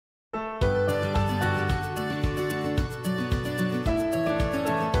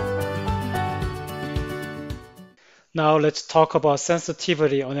Now let's talk about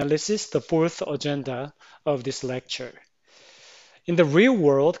sensitivity analysis, the fourth agenda of this lecture. In the real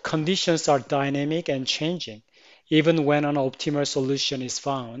world, conditions are dynamic and changing. Even when an optimal solution is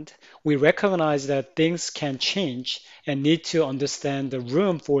found, we recognize that things can change and need to understand the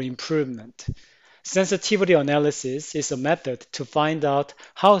room for improvement. Sensitivity analysis is a method to find out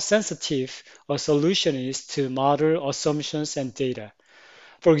how sensitive a solution is to model assumptions and data.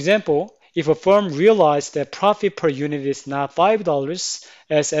 For example, if a firm realized that profit per unit is not $5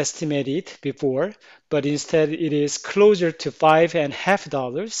 as estimated before, but instead it is closer to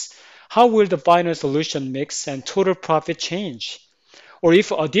 $5.50, how will the final solution mix and total profit change? Or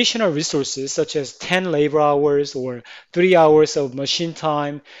if additional resources such as 10 labor hours or 3 hours of machine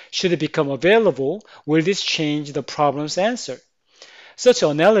time should become available, will this change the problem's answer? Such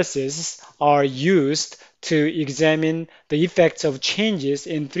analyses are used to examine the effects of changes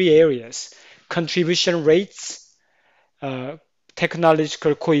in three areas: contribution rates, uh,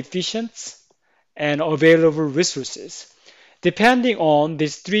 technological coefficients, and available resources. Depending on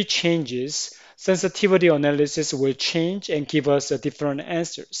these three changes, sensitivity analysis will change and give us different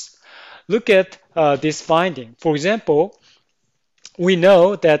answers. Look at this finding. For example, we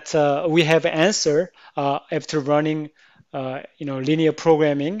know that we have answer after running linear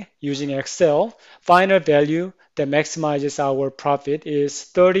programming using Excel. Final value that maximizes our profit is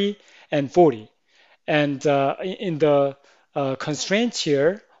 30 and 40. And in the constraints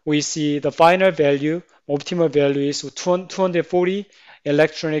here, we see the final value, optimal value is 240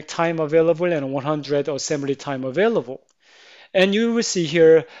 electronic time available and 100 assembly time available. And you will see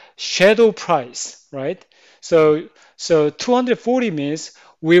here shadow price, right? So, so 240 means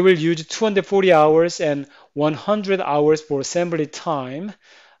we will use 240 hours and 100 hours for assembly time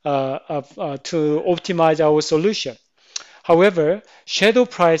to optimize our solution. However, shadow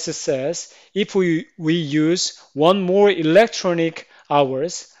price says if we use one more electronic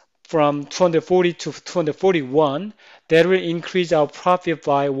hours from 240 to 241, that will increase our profit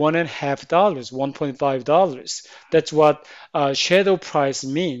by $1.50, $1.5. That's what shadow price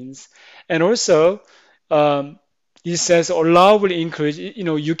means. And also, um, it says allowable increase.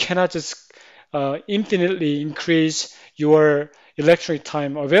 You cannot just infinitely increase your electric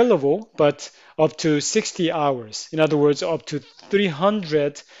time available, but up to 60 hours. In other words, up to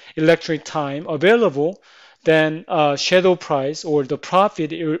 300 electric time available, then shadow price or the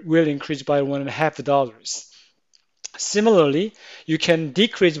profit will increase by $1.50. Similarly, you can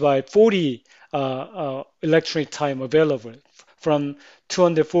decrease by 40 electric time available from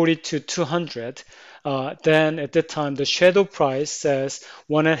 240 to 200. Then at that time, the shadow price says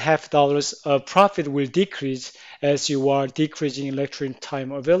 $1.50 of profit will decrease as you are decreasing electric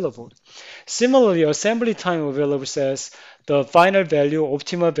time available. Similarly, assembly time available says the final value,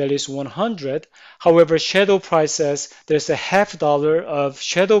 optimal value is 100. However, shadow price says there's a $0.50 of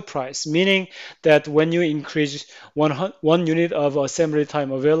shadow price, meaning that when you increase one unit of assembly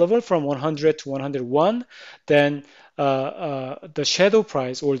time available from 100 to 101, then the shadow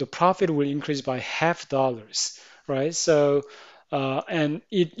price or the profit will increase by $0.50, right? So,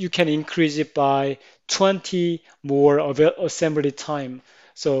 you can increase it by 20 more assembly time,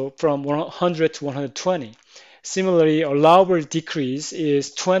 so from 100 to 120. Similarly, allowable decrease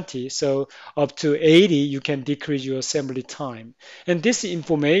is 20, so up to 80 you can decrease your assembly time. And this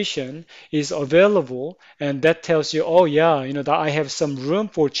information is available, and that tells you, oh yeah, that I have some room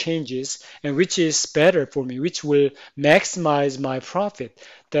for changes, and which is better for me, which will maximize my profit.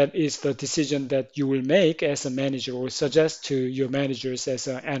 That is the decision that you will make as a manager or suggest to your managers as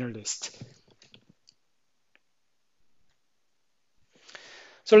an analyst.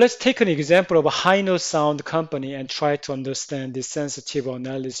 So let's take an example of a high note sound company and try to understand this sensitive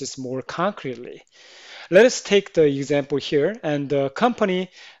analysis more concretely. Let us take the example here, and the company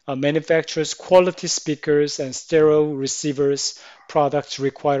manufactures quality speakers and stereo receivers. Products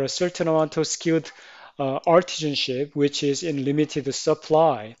require a certain amount of skilled artisanship, which is in limited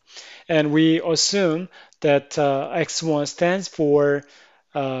supply. And we assume that X1 stands for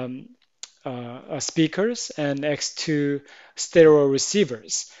um, speakers and X2 stereo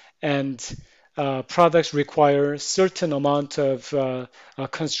receivers. And products require certain amount of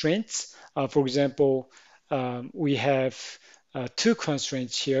constraints. For example, we have two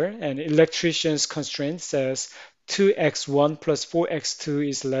constraints here. An electrician's constraint says 2x1 plus 4x2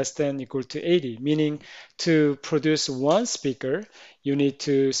 is less than equal to 80, meaning to produce one speaker, you need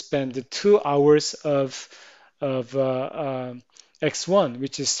to spend 2 hours of x1,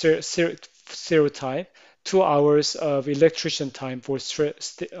 which is stereotype, 2 hours of electrician time for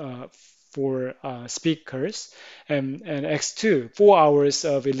speakers, and x2, 4 hours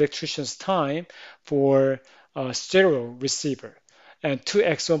of electrician's time for stereo receiver. And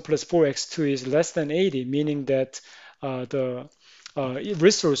 2x1 plus 4x2 is less than 80, meaning that the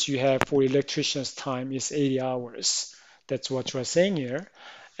resource you have for electrician's time is 80 hours. That's what you are saying here.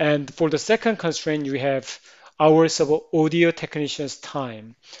 And for the second constraint, you have hours of audio technician's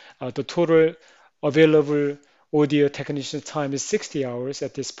time. The total available audio technician's time is 60 hours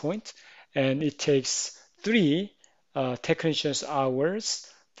at this point, and it takes three technician's hours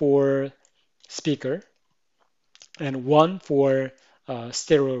for speaker and one for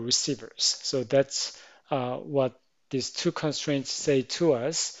stereo receivers. So that's what these two constraints say to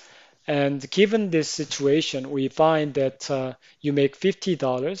us. And given this situation, we find that you make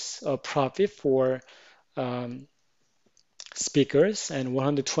 $50 profit for um, speakers and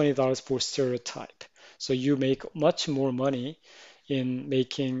 $120 for stereotype. So you make much more money in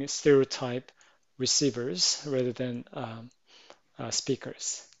making stereotype receivers rather than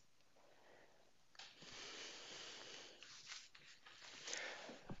speakers.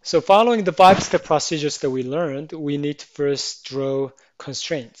 So following the five-step procedures that we learned, we need to first draw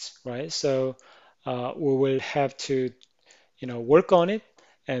constraints, right? So we will have to, work on it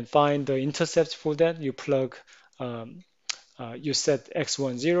and find the intercepts for that. Um, you set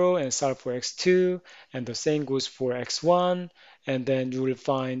x1 0 and solve for x2, and the same goes for x1, and then you will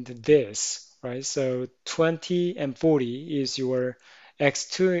find this, right? So 20 and 40 is your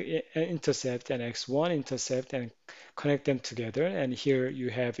x2 intercept and x1 intercept, and connect them together. And here you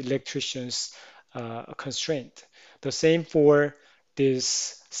have electrician's constraint. The same for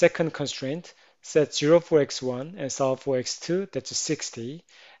this second constraint. Set 0 for x1 and solve for x2, that's a 60.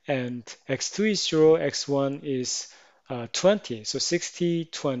 And x2 is 0, x1 is 20. So 60,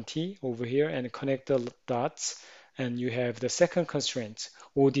 20 over here, and connect the dots. And you have the second constraint,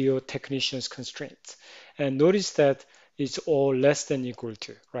 audio technician's constraint. And notice that it's all less than equal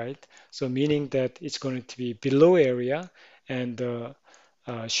to, right? So meaning that it's going to be below area, and the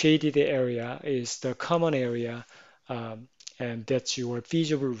shaded area is the common area, um, and that's your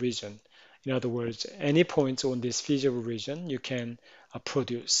feasible region. In other words, any points on this feasible region you can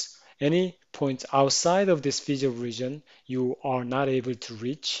produce. Any points outside of this feasible region you are not able to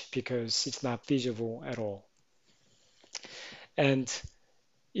reach because it's not feasible at all. And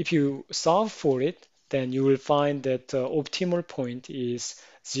if you solve for it, then you will find that the optimal point is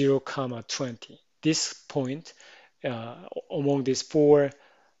 0, 20. This point among these four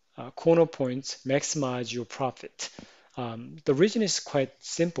corner points maximize your profit. The reason is quite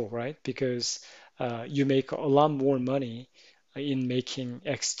simple, right? Because you make a lot more money in making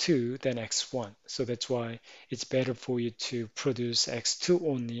X2 than X1. So that's why it's better for you to produce X2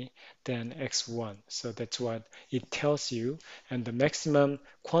 only than X1. So that's what it tells you. And the maximum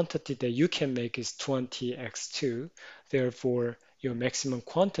quantity that you can make is 20 X2. Therefore, your maximum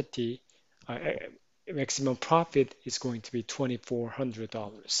quantity, maximum profit is going to be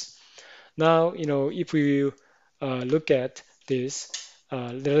 $2,400. Now, if we look at this,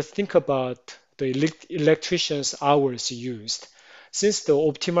 let us think about the electrician's hours used. Since the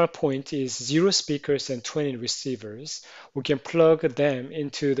optimal point is 0 speakers and 20 receivers, we can plug them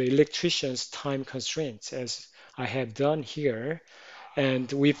into the electrician's time constraints, as I have done here.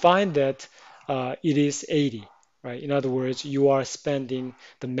 And we find that it is 80, right? In other words, you are spending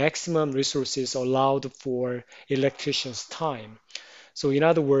the maximum resources allowed for electrician's time. So in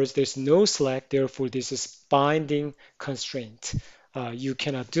other words, there's no slack, therefore this is binding constraint. You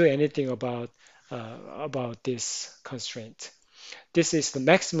cannot do anything about this constraint. This is the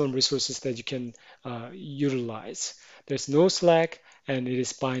maximum resources that you can utilize. There's no slack, and it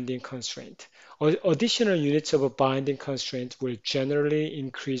is binding constraint. Additional units of a binding constraint will generally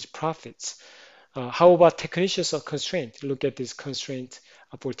increase profits. How about technicians of constraint? Look at this constraint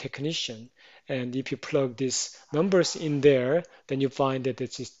for technician. And if you plug these numbers in there, then you find that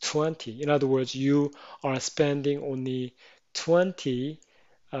it is 20. In other words, you are spending only 20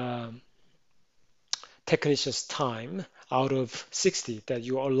 um, technicians' time out of 60 that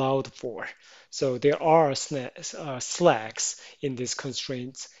you are allowed for. So there are slacks in these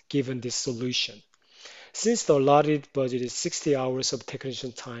constraints given this solution. Since the allotted budget is 60 hours of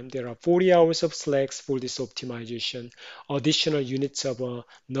technician time, there are 40 hours of slacks for this optimization. Additional units of a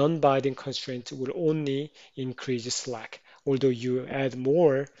non-binding constraint will only increase slack. Although you add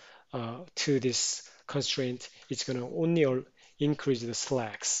more to this constraint, it's going to only increase the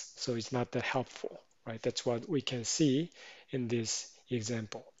slacks. So it's not that helpful, right? That's what we can see in this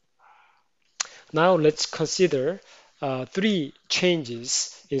example. Now let's consider three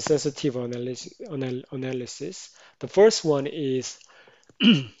changes in sensitive analysis. The first one is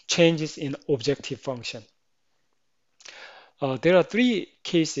changes in objective function. There are three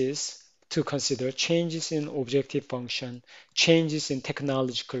cases to consider changes in objective function, changes in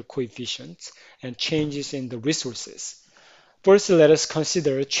technological coefficients, and changes in the resources. First, let us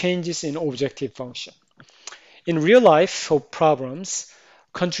consider changes in objective function. In real life problems,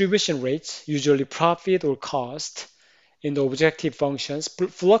 contribution rates, usually profit or cost, in the objective functions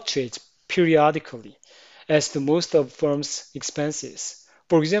fluctuates periodically as do most of firms' expenses.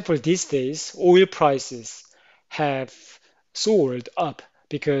 For example, these days, oil prices have soared up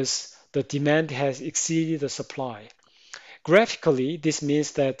because the demand has exceeded the supply. Graphically, this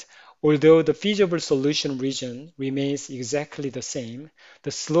means that although the feasible solution region remains exactly the same,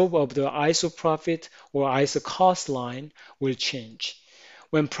 the slope of the isoprofit or isocost line will change.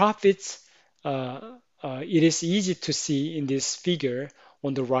 When profits, it is easy to see in this figure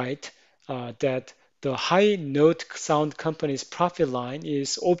on the right that the high note sound company's profit line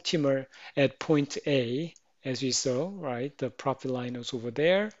is optimal at point A, as we saw, right? The profit line is over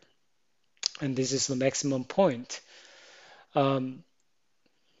there, and this is the maximum point. Um,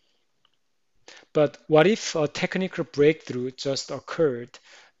 But what if a technical breakthrough just occurred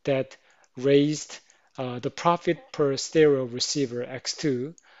that raised the profit per stereo receiver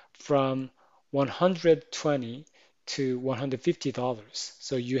X2 from 120 to $150?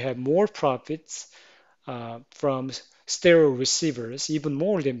 So you have more profits from stereo receivers, even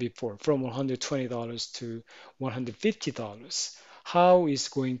more than before, from $120 to $150. How is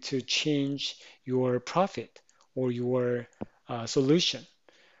going to change your profit or your solution?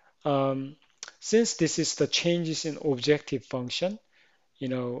 Um, since this is the changes in objective function,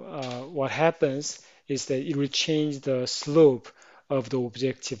 what happens is that it will change the slope of the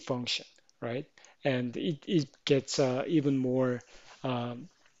objective function, right? And it gets even more um,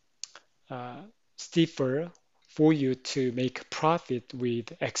 uh, stiffer for you to make profit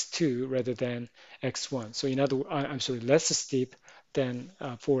with X2 rather than X1. So in other, I'm sorry, less steep than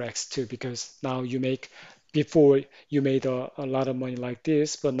for X2 because now you make, before you made a lot of money like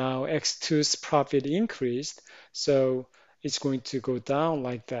this, but now X2's profit increased, so it's going to go down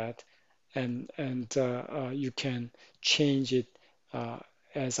like that, and you can change it uh,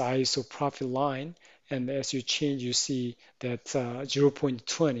 as ISO profit line, and as you change, you see that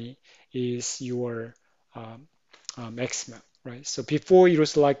 0.20 is your um, maximum, right? So before it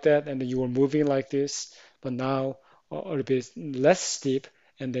was like that, and then you were moving like this, but now a little bit less steep,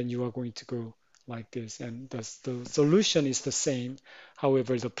 and then you are going to go like this, and the solution is the same.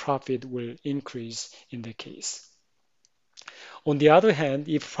 However, the profit will increase in the case. On the other hand,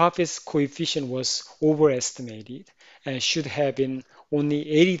 if profits coefficient was overestimated and should have been only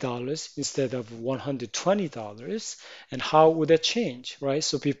 $80 instead of $120, and how would that change, right?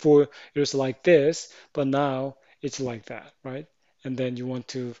 So before it was like this, but now it's like that, right? And then you want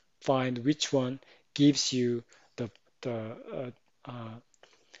to find which one gives you the the uh, uh,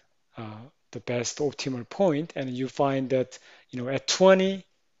 uh, the best optimal point, and you find that at 20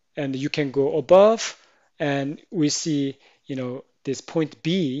 and you can go above, and we see this point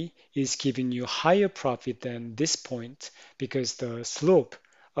B is giving you higher profit than this point because the slope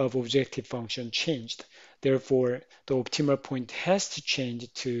of objective function changed. Therefore, the optimal point has to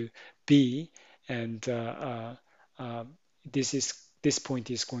change to B, and uh, this point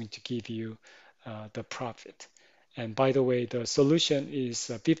is going to give you the profit. And by the way, the solution is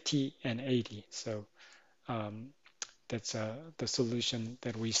 50 and 80. So um, that's the solution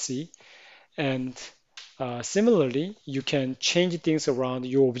that we see. And similarly, you can change things around.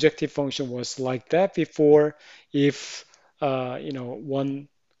 Your objective function was like that before. If one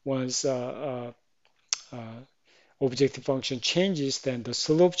was objective function changes, then the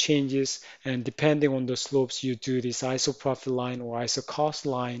slope changes, and depending on the slopes, you do this isoprofit line or isocost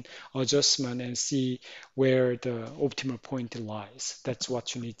line adjustment and see where the optimal point lies. That's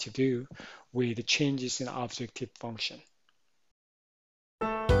what you need to do with the changes in objective function.